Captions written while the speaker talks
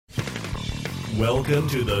Welcome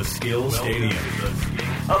to the Skill Stadium,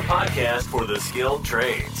 a podcast for the skilled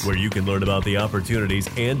trades, where you can learn about the opportunities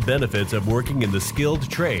and benefits of working in the skilled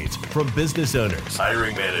trades from business owners,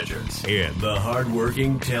 hiring managers, and the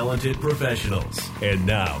hardworking, talented professionals. And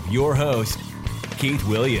now, your host, Keith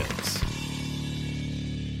Williams.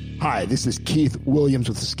 Hi, this is Keith Williams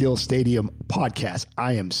with the Skill Stadium podcast.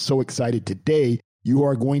 I am so excited today. You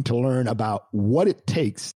are going to learn about what it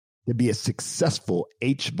takes to be a successful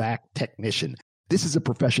HVAC technician. This is a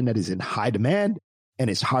profession that is in high demand and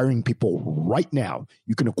is hiring people right now.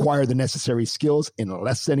 You can acquire the necessary skills in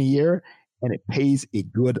less than a year, and it pays a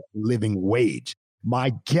good living wage.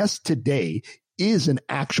 My guest today is an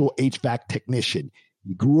actual HVAC technician.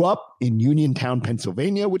 He grew up in Uniontown,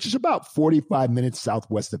 Pennsylvania, which is about 45 minutes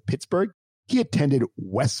southwest of Pittsburgh. He attended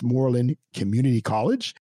Westmoreland Community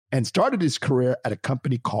College and started his career at a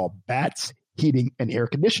company called Batts Heating and Air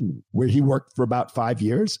Conditioning, where he worked for about 5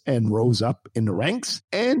 years and rose up in the ranks.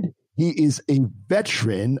 And he is a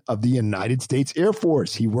veteran of the United States Air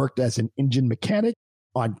Force. He worked as an engine mechanic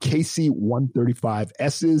on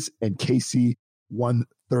KC-135Ss and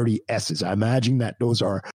KC-130Ss. I imagine that those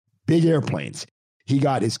are big airplanes. He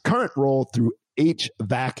got his current role through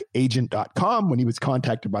HVACagent.com when he was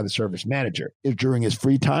contacted by the service manager. During his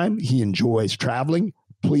free time, he enjoys traveling.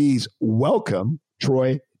 Please welcome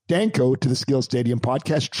Troy Danko to the Skill Stadium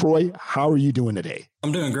podcast. Troy, how are you doing today?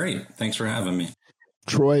 I'm doing great. Thanks for having me.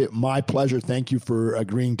 Troy, my pleasure. Thank you for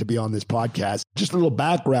agreeing to be on this podcast. Just a little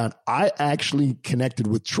background. I actually connected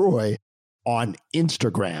with Troy on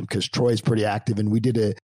Instagram because Troy is pretty active, and we did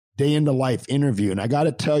a day in the life interview. And I got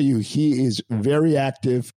to tell you, he is very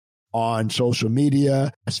active on social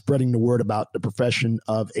media, spreading the word about the profession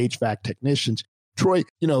of HVAC technicians. Troy,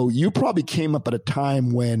 you probably came up at a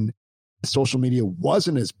time when social media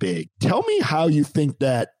wasn't as big. Tell me how you think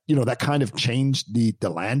that, that kind of changed the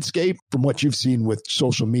landscape from what you've seen with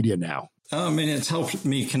social media now. It's helped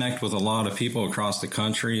me connect with a lot of people across the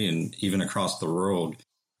country and even across the world.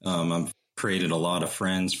 I've created a lot of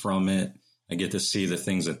friends from it. I get to see the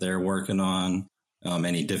things that they're working on,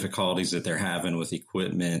 any difficulties that they're having with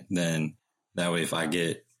equipment. Then that way, if I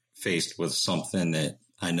get faced with something that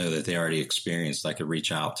I know that they already experienced, I could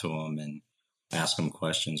reach out to them and ask them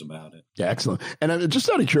questions about it. Yeah, excellent. And just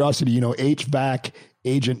out of curiosity,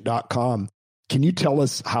 HVACagent.com, can you tell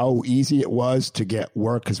us how easy it was to get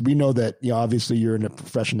work? Because we know that, obviously you're in a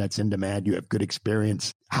profession that's in demand. You have good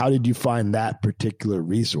experience. How did you find that particular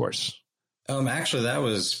resource? Actually, that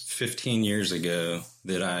was 15 years ago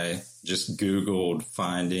that I just Googled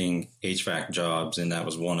finding HVAC jobs, and that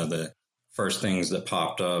was one of the first things that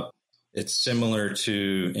popped up. It's similar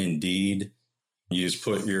to Indeed. You just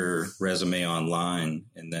put your resume online,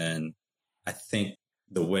 and then I think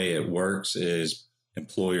the way it works is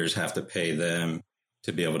employers have to pay them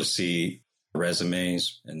to be able to see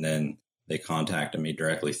resumes, and then they contacted me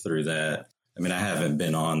directly through that. I haven't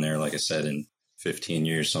been on there, like I said, in 15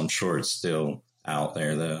 years, so I'm sure it's still out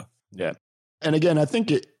there, though. Yeah. And again, I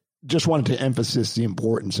think it just wanted to emphasize the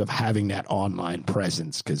importance of having that online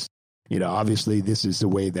presence because, obviously this is the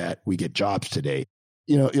way that we get jobs today.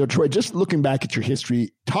 Troy, just looking back at your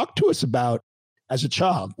history, talk to us about, as a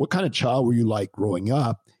child, what kind of child were you like growing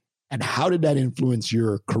up, and how did that influence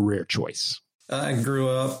your career choice? I grew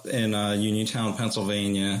up in Uniontown,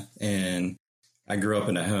 Pennsylvania, and I grew up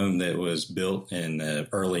in a home that was built in the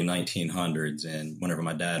early 1900s. And whenever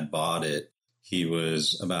my dad bought it, he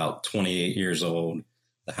was about 28 years old.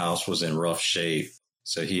 The house was in rough shape,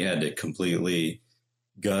 so he had to completely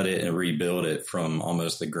gut it and rebuild it from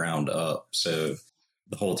almost the ground up. So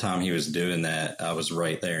the whole time he was doing that, I was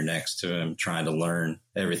right there next to him trying to learn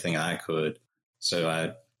everything I could. So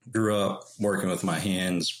I grew up working with my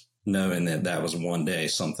hands, knowing that that was one day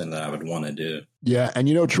something that I would want to do. Yeah. And,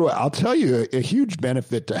 Troy, I'll tell you a huge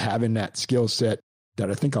benefit to having that skill set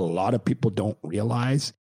that I think a lot of people don't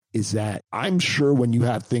realize is that I'm sure when you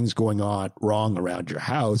have things going on wrong around your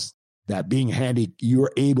house, that being handy,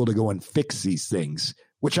 you're able to go and fix these things,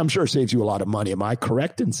 which I'm sure saves you a lot of money. Am I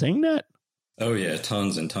correct in saying that? Oh, yeah.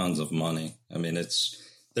 Tons and tons of money.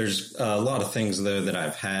 There's a lot of things, though, that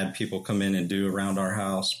I've had people come in and do around our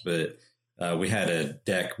house, but we had a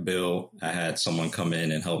deck built. I had someone come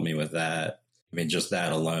in and help me with that. Just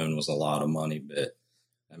that alone was a lot of money. But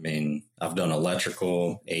I've done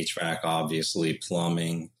electrical, HVAC, obviously,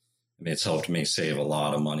 plumbing. It's helped me save a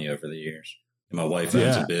lot of money over the years. And my wife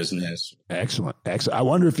owns a business. Excellent. I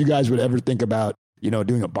wonder if you guys would ever think about,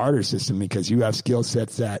 doing a barter system because you have skill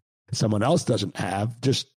sets that someone else doesn't have.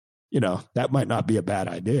 Just, that might not be a bad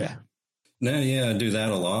idea. No, yeah, I do that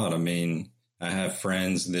a lot. I have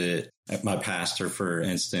friends that, my pastor, for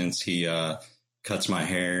instance, he cuts my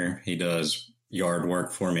hair. He does yard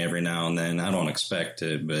work for me every now and then. I don't expect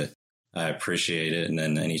it, but I appreciate it. And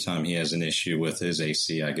then anytime he has an issue with his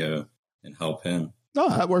AC, I go and help him. No,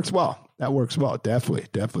 that works well. That works well. Definitely,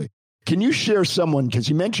 definitely. Can you share someone, because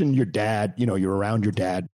you mentioned your dad, you're around your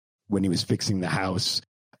dad when he was fixing the house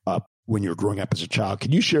up when you were growing up as a child.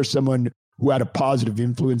 Can you share someone who had a positive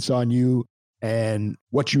influence on you and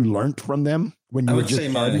what you learned from them when you were just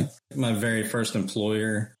starting? My very first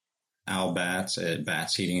employer, Al Batts at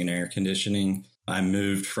Batts Heating and Air Conditioning. I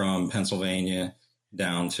moved from Pennsylvania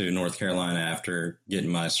down to North Carolina after getting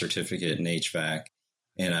my certificate in HVAC,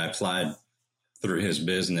 and I applied through his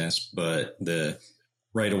business, but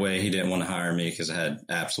right away he didn't want to hire me because I had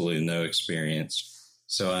absolutely no experience.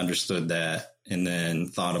 So I understood that and then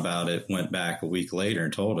thought about it, went back a week later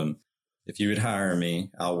and told him, if you would hire me,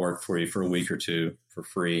 I'll work for you for a week or two for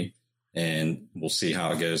free, and we'll see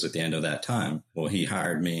how it goes at the end of that time. Well, he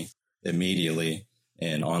hired me immediately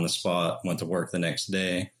and on the spot, went to work the next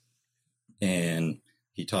day, and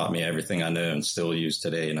he taught me everything I know and still use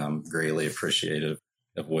today, and I'm greatly appreciative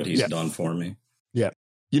of what he's done for me. Yeah.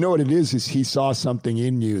 You know what it is he saw something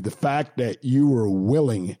in you. The fact that you were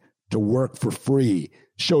willing to work for free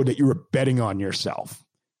showed that you were betting on yourself,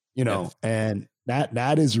 and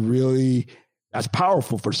that is really, that's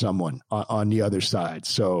powerful for someone on the other side.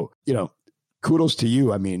 So, kudos to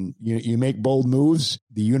you. I mean, you make bold moves,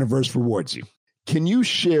 the universe rewards you. Can you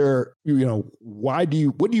share, what do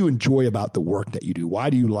you enjoy about the work that you do? Why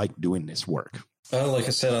do you like doing this work? Like I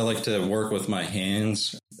said, I like to work with my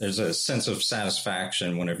hands. There's a sense of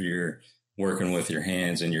satisfaction whenever you're working with your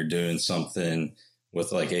hands and you're doing something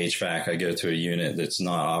with like HVAC. I go to a unit that's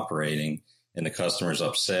not operating and the customer's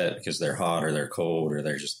upset because they're hot or they're cold or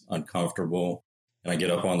they're just uncomfortable. And I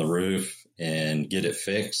get up on the roof and get it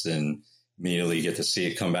fixed and immediately get to see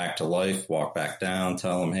it come back to life, walk back down,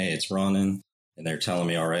 tell them, hey, it's running. And they're telling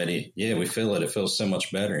me already, yeah, we feel it. It feels so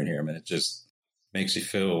much better in here. I mean, it just makes you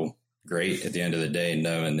feel great at the end of the day,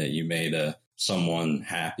 knowing that you made someone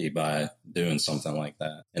happy by doing something like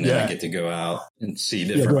that. And then I get to go out and see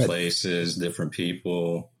different places, different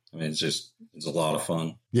people. I mean, it's a lot of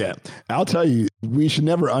fun. Yeah. I'll tell you, we should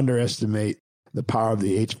never underestimate the power of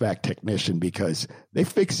the HVAC technician because they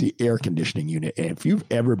fix the air conditioning unit. And if you've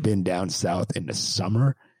ever been down south in the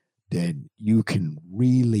summer, then you can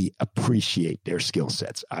really appreciate their skill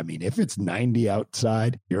sets. I mean, if it's 90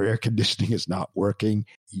 outside, your air conditioning is not working,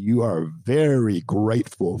 you are very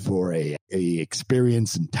grateful for a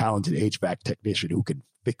experienced and talented HVAC technician who can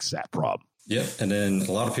fix that problem. Yep. And then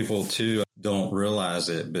a lot of people too don't realize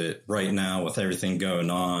it, but right now with everything going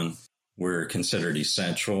on, we're considered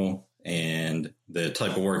essential. And the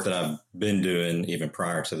type of work that I've been doing even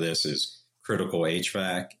prior to this is critical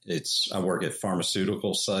HVAC. I work at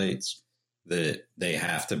pharmaceutical sites that they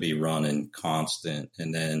have to be running constant.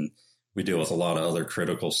 And then we deal with a lot of other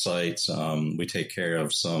critical sites. We take care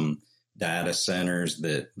of some data centers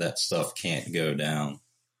that stuff can't go down.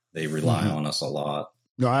 They rely on us a lot.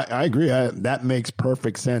 No, I agree. That makes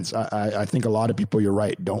perfect sense. I think a lot of people, you're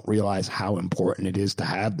right, don't realize how important it is to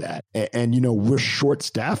have that. And we're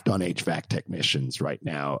short-staffed on HVAC technicians right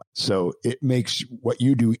now. So it makes what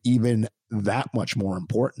you do even that much more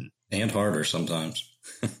important. And harder sometimes.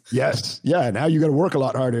 Yes. Yeah. Now you got to work a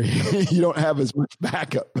lot harder. You don't have as much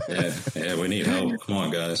backup. Yeah, we need help. Come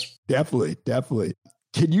on, guys. Definitely.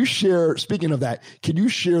 Can you share, speaking of that, can you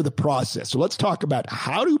share the process? So let's talk about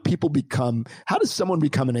how does someone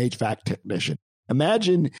become an HVAC technician?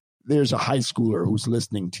 Imagine there's a high schooler who's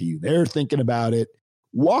listening to you. They're thinking about it.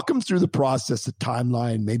 Walk them through the process, the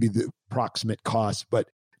timeline, maybe the approximate cost, but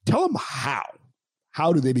tell them how.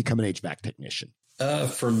 How do they become an HVAC technician?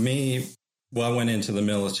 For me, I went into the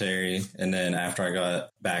military, and then after I got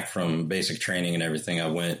back from basic training and everything, I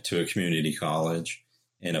went to a community college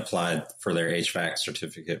and applied for their HVAC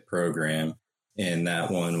certificate program. And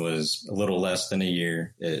that one was a little less than a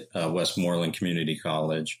year at Westmoreland Community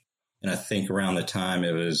College. And I think around the time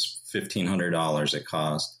it was $1,500 it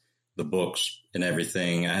cost, the books and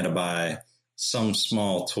everything. I had to buy some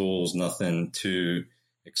small tools, nothing too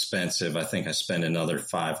expensive. I think I spent another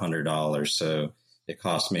 $500. So it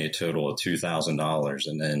cost me a total of $2,000.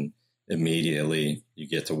 And then immediately you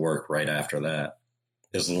get to work right after that,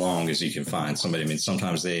 as long as you can find somebody. I mean,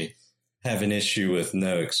 sometimes they have an issue with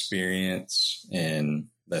no experience, and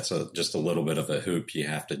that's just a little bit of a hoop you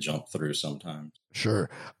have to jump through sometimes. Sure.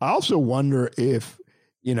 I also wonder if,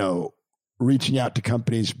 reaching out to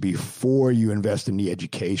companies before you invest in the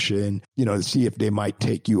education, to see if they might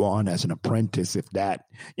take you on as an apprentice, if that,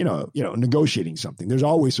 negotiating something. There's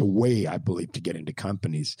always a way, I believe, to get into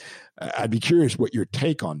companies. I'd be curious what your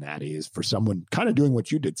take on that is for someone kind of doing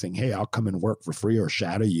what you did, saying, hey, I'll come and work for free or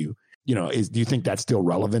shadow you. do you think that's still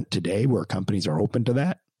relevant today where companies are open to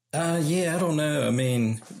that? Yeah, I don't know. I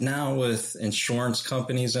mean, now with insurance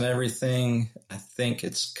companies and everything, I think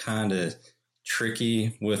it's kind of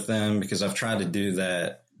tricky with them because I've tried to do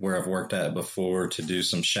that where I've worked at before to do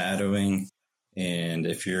some shadowing. And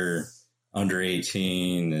if you're under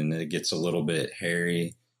 18 and it gets a little bit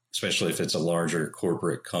hairy, especially if it's a larger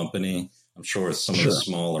corporate company, I'm sure with some of the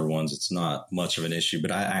smaller ones, it's not much of an issue.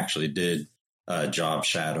 But I actually did job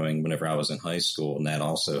shadowing whenever I was in high school, and that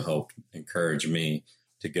also helped encourage me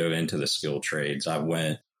to go into the skilled trades. I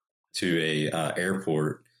went to a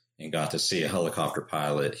airport and got to see a helicopter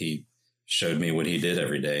pilot. He showed me what he did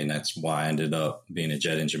every day, and that's why I ended up being a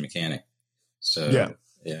jet engine mechanic. So,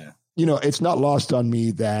 yeah. It's not lost on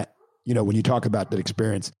me that, when you talk about that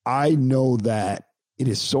experience, I know that it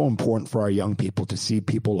is so important for our young people to see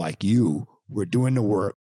people like you who are doing the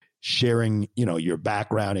work, sharing, your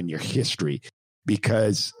background and your history,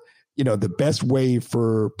 because, the best way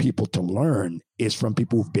for people to learn is from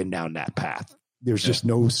people who've been down that path. There's just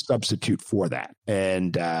no substitute for that.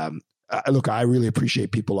 And look, I really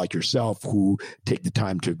appreciate people like yourself who take the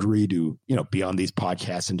time to agree to, be on these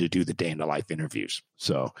podcasts and to do the day in the life interviews.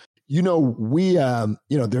 So, we,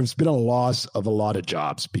 there's been a loss of a lot of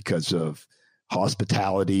jobs because of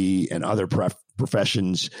hospitality and other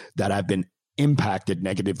professions that have been impacted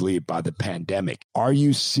negatively by the pandemic. Are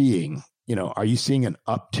you seeing an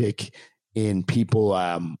uptick in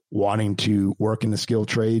people wanting to work in the skilled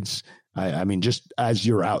trades? I mean, just as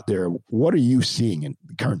you're out there, what are you seeing in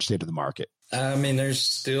the current state of the market? I mean, there's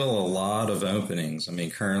still a lot of openings. I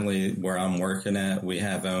mean, currently where I'm working at, we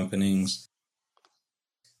have openings.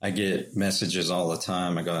 I get messages all the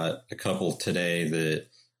time. I got a couple today that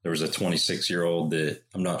there was a 26-year-old that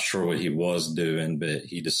I'm not sure what he was doing, but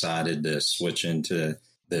he decided to switch into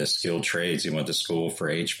the skilled trades. He went to school for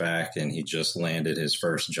HVAC and he just landed his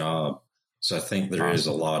first job. So I think there is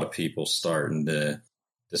a lot of people starting to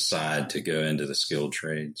decide to go into the skilled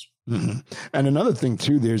trades. Mm-hmm. And another thing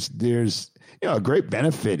too, there's a great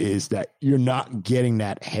benefit is that you're not getting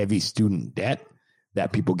that heavy student debt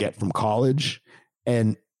that people get from college.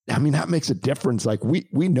 And I mean, that makes a difference. Like we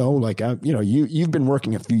know, like, you've been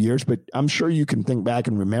working a few years, but I'm sure you can think back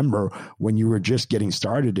and remember when you were just getting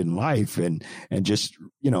started in life and just,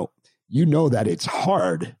 that it's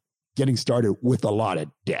hard getting started with a lot of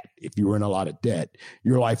debt. If you were in a lot of debt,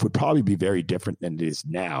 your life would probably be very different than it is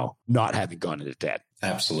now, not having gone into debt.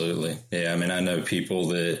 Absolutely. Yeah. I mean, I know people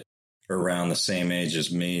that are around the same age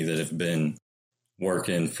as me that have been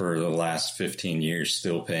working for the last 15 years,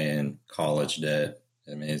 still paying college debt.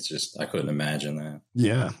 I mean, it's just, I couldn't imagine that.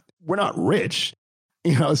 Yeah. We're not rich,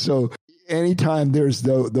 so anytime there's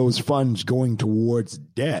those funds going towards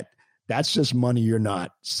debt, that's just money you're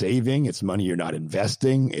not saving. It's money you're not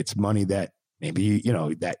investing. It's money that maybe,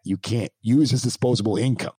 that you can't use as disposable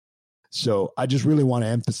income. So I just really want to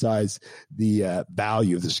emphasize the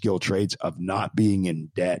value of the skilled trades of not being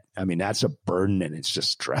in debt. I mean, that's a burden and it's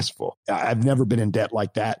just stressful. I've never been in debt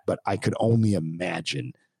like that, but I could only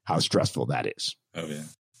imagine how stressful that is. Oh, yeah,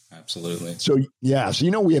 absolutely. So,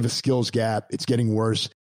 we have a skills gap. It's getting worse.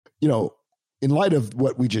 In light of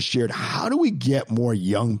what we just shared, how do we get more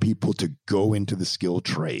young people to go into the skilled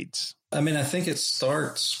trades? I mean, I think it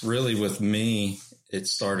starts really with me. It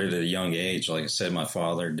started at a young age. Like I said, my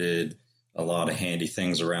father did a lot of handy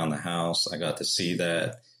things around the house. I got to see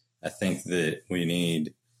that. I think that we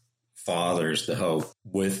need fathers to help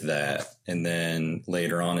with that. And then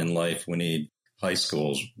later on in life, we need high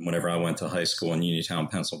schools. Whenever I went to high school in Uniontown,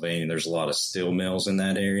 Pennsylvania, there's a lot of steel mills in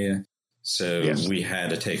that area. So we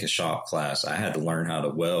had to take a shop class. I had to learn how to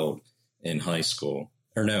weld in high school.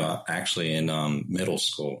 Or no, actually in middle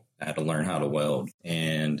school, I had to learn how to weld.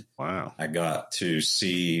 And I got to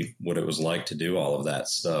see what it was like to do all of that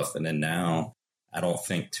stuff. And then now I don't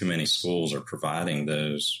think too many schools are providing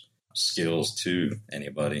those skills to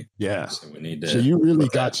anybody. Yeah. So we need to. So you really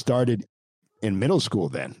got started in middle school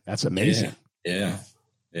then. That's amazing. Yeah.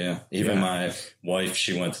 Even my wife,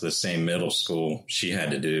 she went to the same middle school. She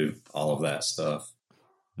had to do all of that stuff.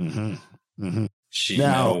 Mm-hmm. Mm-hmm. She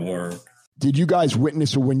now work. Did you guys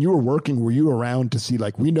witness, or when you were working, were you around to see,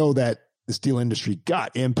 like, we know that the steel industry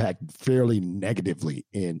got impacted fairly negatively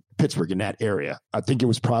in Pittsburgh, in that area. I think it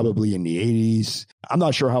was probably in the 80s. I'm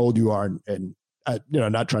not sure how old you are, and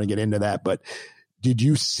not trying to get into that, but did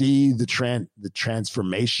you see the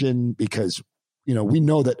transformation? Because, we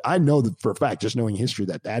know that, I know that for a fact, just knowing history,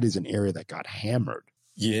 that is an area that got hammered.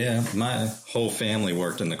 Yeah, my whole family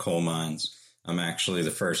worked in the coal mines. I'm actually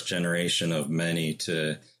the first generation of many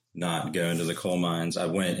to not go into the coal mines. I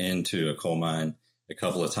went into a coal mine a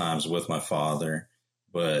couple of times with my father,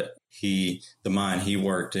 but the mine he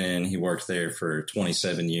worked there for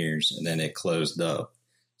 27 years, and then it closed up.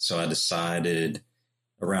 So I decided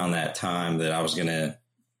around that time that I was going to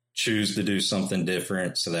choose to do something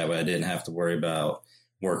different, so that way I didn't have to worry about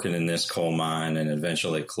working in this coal mine and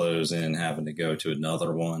eventually closing and having to go to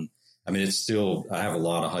another one. I mean, I have a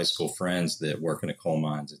lot of high school friends that work in the coal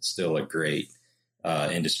mines. It's still a great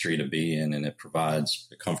industry to be in, and it provides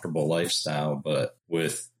a comfortable lifestyle. But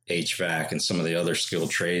with HVAC and some of the other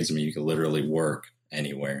skilled trades, I mean, you can literally work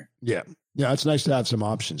anywhere. Yeah. Yeah. It's nice to have some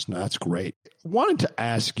options. No, that's great. Wanted to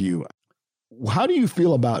ask you, how do you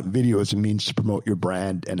feel about video as a means to promote your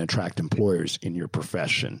brand and attract employers in your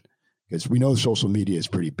profession? Because we know social media is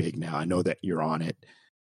pretty big now. I know that you're on it.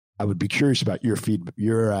 I would be curious about your feedback,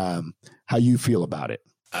 how you feel about it.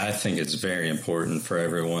 I think it's very important for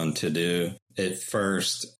everyone to do. At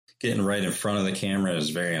first, getting right in front of the camera is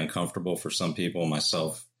very uncomfortable for some people,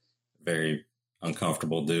 myself, very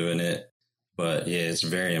uncomfortable doing it. But yeah, it's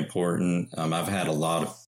very important. I've had a lot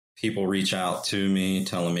of people reach out to me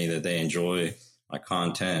telling me that they enjoy my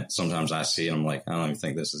content. Sometimes I see it, I'm like, I don't even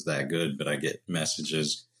think this is that good, but I get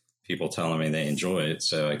messages, people telling me they enjoy it.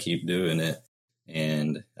 So I keep doing it.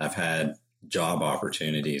 And I've had job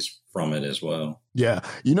opportunities from it as well. Yeah.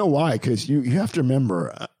 You know why? Because you have to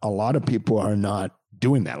remember, a lot of people are not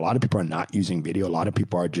doing that. A lot of people are not using video. A lot of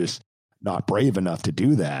people are just not brave enough to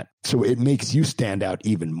do that. So it makes you stand out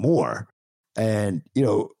even more. And,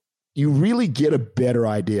 you really get a better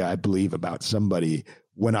idea, I believe, about somebody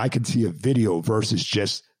when I can see a video versus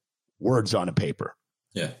just words on a paper.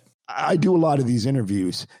 Yeah. I do a lot of these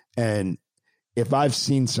interviews, and if I've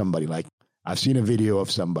seen somebody, like I've seen a video of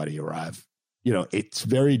somebody, or it's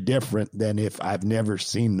very different than if I've never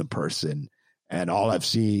seen the person and all I've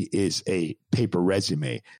seen is a paper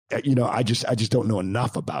resume. I just don't know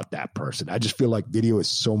enough about that person. I just feel like video is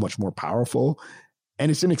so much more powerful, and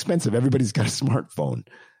it's inexpensive. Everybody's got a smartphone.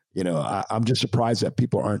 I'm just surprised that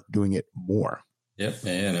people aren't doing it more. Yep.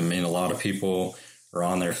 And I mean, a lot of people are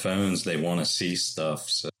on their phones. They want to see stuff.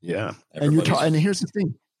 So yeah. And here's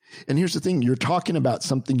the thing. You're talking about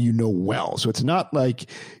something well. So it's not like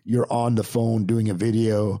you're on the phone doing a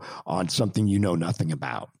video on something you know nothing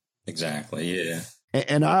about. Exactly. Yeah.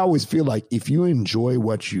 And I always feel like if you enjoy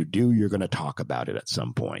what you do, you're going to talk about it at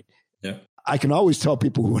some point. Yeah. I can always tell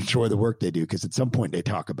people who enjoy the work they do, because at some point they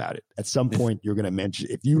talk about it. At some point you're going to mention,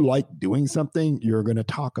 if you like doing something, you're going to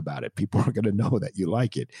talk about it. People are going to know that you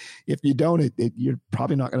like it. If you don't, you're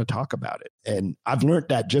probably not going to talk about it. And I've learned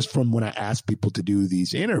that just from when I ask people to do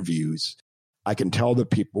these interviews. I can tell the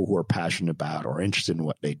people who are passionate about or interested in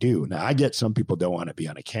what they do. Now, I get some people don't want to be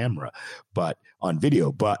on a camera, but on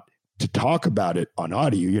video, but to talk about it on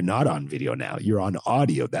audio, you're not on video now. You're on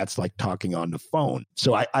audio. That's like talking on the phone.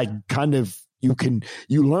 So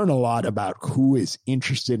you learn a lot about who is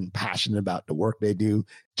interested and passionate about the work they do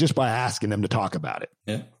just by asking them to talk about it.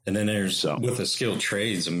 Yeah. And then with the skilled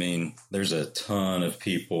trades, I mean, there's a ton of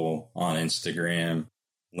people on Instagram,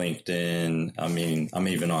 LinkedIn. I mean, I'm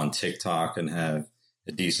even on TikTok and have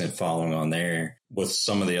a decent following on there. With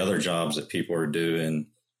some of the other jobs that people are doing,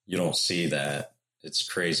 you don't see that. It's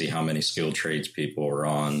crazy how many skilled trades people are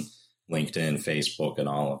on LinkedIn, Facebook, and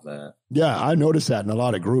all of that. Yeah, I noticed that in a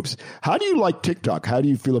lot of groups. How do you like TikTok? How do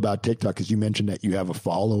you feel about TikTok? Because you mentioned that you have a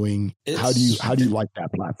following. How do you like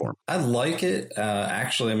that platform? I like it.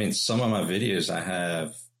 Actually, I mean, some of my videos I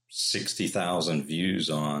have 60,000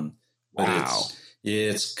 views on. But wow.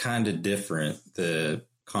 It's kind of different. The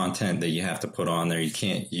content that you have to put on there, you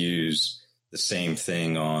can't use the same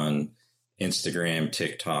thing on Instagram,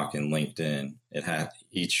 TikTok, and LinkedIn.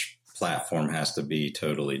 Each platform has to be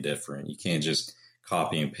totally different. You can't just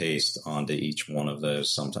copy and paste onto each one of those.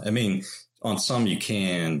 Sometimes, I mean, on some you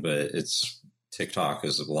can, but TikTok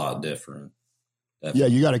is a lot different. Definitely. Yeah,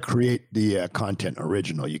 you got to create the content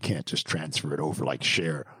original. You can't just transfer it over like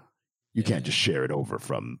share. You can't just share it over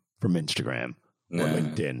from Instagram or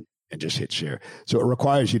LinkedIn and just hit share. So it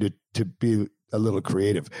requires you to be a little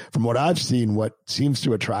creative. From what I've seen, what seems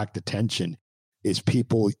to attract attention is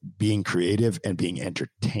people being creative and being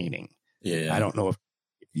entertaining. Yeah. I don't know if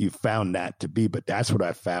you found that to be, but that's what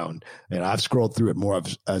I found. And I've scrolled through it more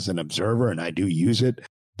as an observer, and I do use it,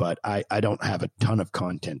 but I don't have a ton of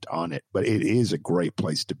content on it. But it is a great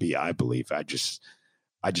place to be, I believe. I just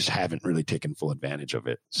haven't really taken full advantage of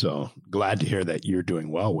it. So glad to hear that you're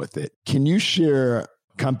doing well with it. Can you share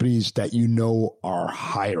companies that you know are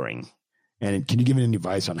hiring? And can you give any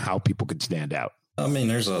advice on how people could stand out? I mean,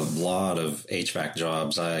 there's a lot of HVAC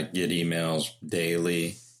jobs. I get emails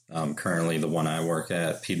daily. Currently, the one I work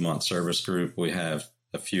at, Piedmont Service Group, we have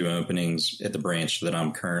a few openings at the branch that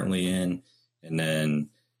I'm currently in. And then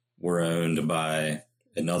we're owned by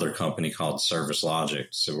another company called Service Logic.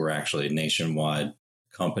 So we're actually a nationwide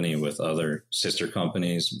company with other sister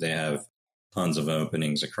companies. They have tons of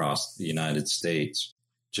openings across the United States.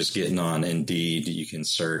 Just getting on Indeed, you can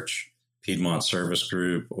search Piedmont Service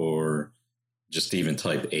Group or just even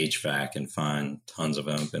type HVAC and find tons of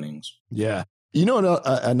openings. Yeah. You know,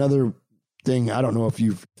 another thing, I don't know if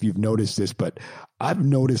you've noticed this, but I've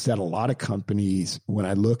noticed that a lot of companies, when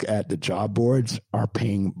I look at the job boards, are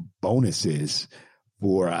paying bonuses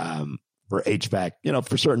for HVAC, you know,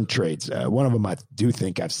 for certain trades. One of them I do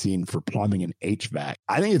think I've seen for plumbing and HVAC.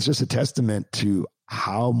 I think it's just a testament to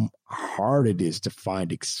how hard it is to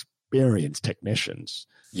find experienced technicians.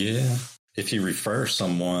 Yeah. If you refer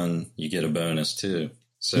someone, you get a bonus too.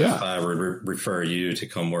 So if I would refer you to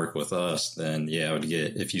come work with us, then I would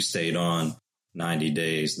get, if you stayed on 90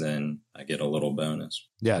 days, then I get a little bonus.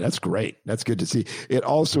 Yeah, that's great. That's good to see. It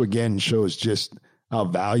also, again, shows just how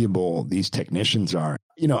valuable these technicians are.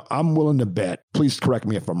 You know, I'm willing to bet, please correct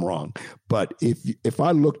me if I'm wrong, but if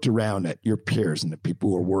I looked around at your peers and the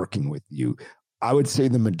people who are working with you, I would say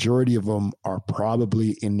the majority of them are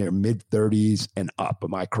probably in their mid-30s and up.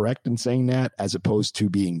 Am I correct in saying that, as opposed to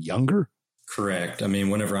being younger? Correct. I mean,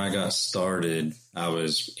 whenever I got started, I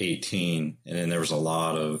was 18, and then there was a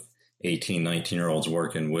lot of 18, 19-year-olds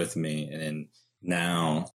working with me. And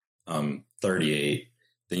now I'm 38.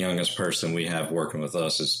 The youngest person we have working with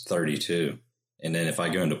us is 32. And then if I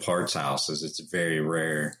go into parts houses, it's very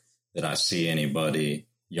rare that I see anybody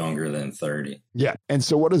younger than 30. Yeah. And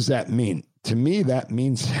so what does that mean? To me, that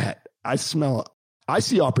means that I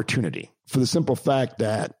see opportunity, for the simple fact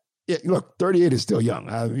that, look, 38 is still young.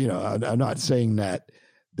 I'm not saying that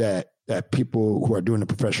people who are doing the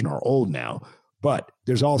profession are old now, but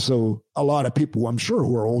there's also a lot of people, I'm sure,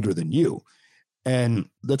 who are older than you. And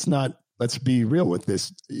let's be real with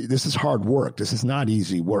this. This is hard work. This is not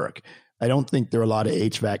easy work. I don't think there are a lot of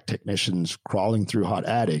HVAC technicians crawling through hot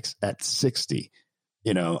attics at 60.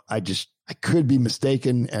 You know, I could be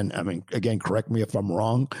mistaken. And I mean, again, correct me if I'm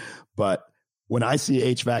wrong, but when I see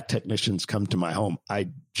HVAC technicians come to my home, I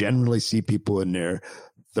generally see people in their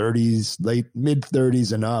 30s, mid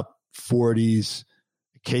 30s and up, 40s,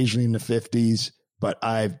 occasionally in the 50s, but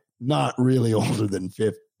I'm not really older than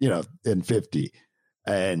 50.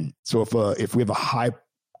 And so if we have a high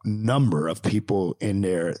number of people in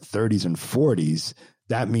their 30s and 40s,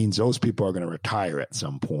 that means those people are going to retire at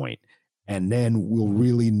some point. And then we'll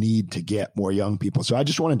really need to get more young people. So I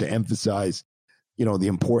just wanted to emphasize, the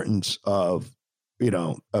importance of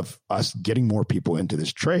us getting more people into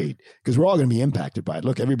this trade, because we're all going to be impacted by it.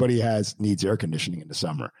 Look, everybody needs air conditioning in the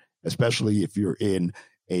summer, especially if you're in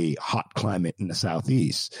a hot climate in the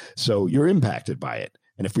Southeast. So you're impacted by it.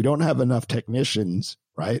 And if we don't have enough technicians,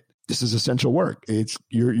 right, this is essential work.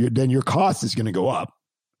 Then your cost is going to go up.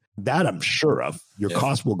 That I'm sure of. Your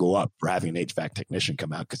cost will go up for having an HVAC technician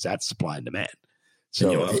come out, because that's supply and demand.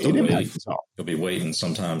 So it impacts us all. You'll be waiting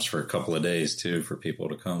sometimes for a couple of days too for people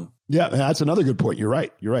to come. Yeah, that's another good point. You're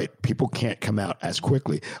right. People can't come out as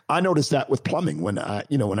quickly. I noticed that with plumbing when I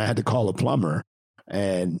had to call a plumber,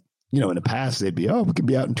 and in the past they'd be, we could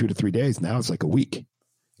be out in 2 to 3 days. Now it's like a week.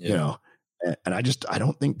 And I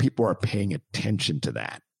don't think people are paying attention to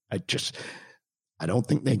that. I don't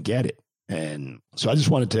think they get it. And so I just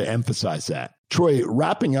wanted to emphasize that. Troy,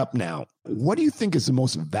 wrapping up now, what do you think is the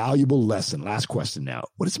most valuable lesson? Last question now.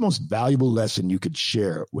 What is the most valuable lesson you could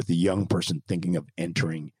share with a young person thinking of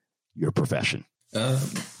entering your profession?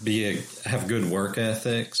 Have good work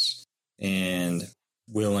ethics and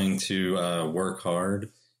willing to work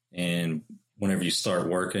hard. And whenever you start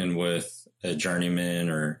working with a journeyman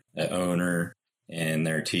or an owner and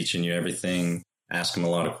they're teaching you everything, ask them a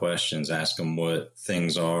lot of questions. Ask them what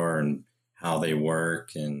things are and how they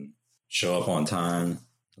work, and show up on time.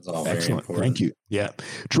 It's all very important. Thank you. Yeah.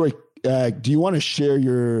 Troy, do you want to share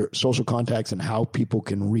your social contacts and how people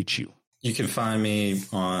can reach you? You can find me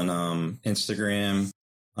on Instagram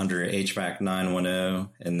under HVAC 910.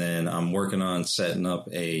 And then I'm working on setting up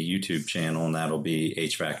a YouTube channel, and that'll be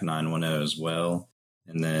HVAC 910 as well.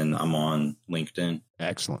 And then I'm on LinkedIn.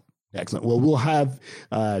 Excellent. Well, we'll have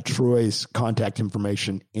Troy's contact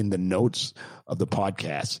information in the notes of the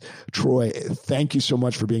podcast. Troy, thank you so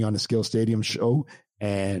much for being on the Skill Stadium show,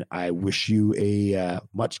 and I wish you a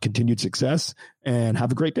much continued success, and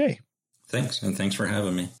have a great day. Thanks, and thanks for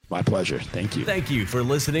having me. My pleasure. Thank you. Thank you for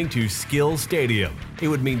listening to Skill Stadium. It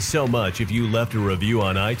would mean so much if you left a review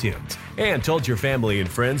on iTunes and told your family and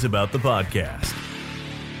friends about the podcast.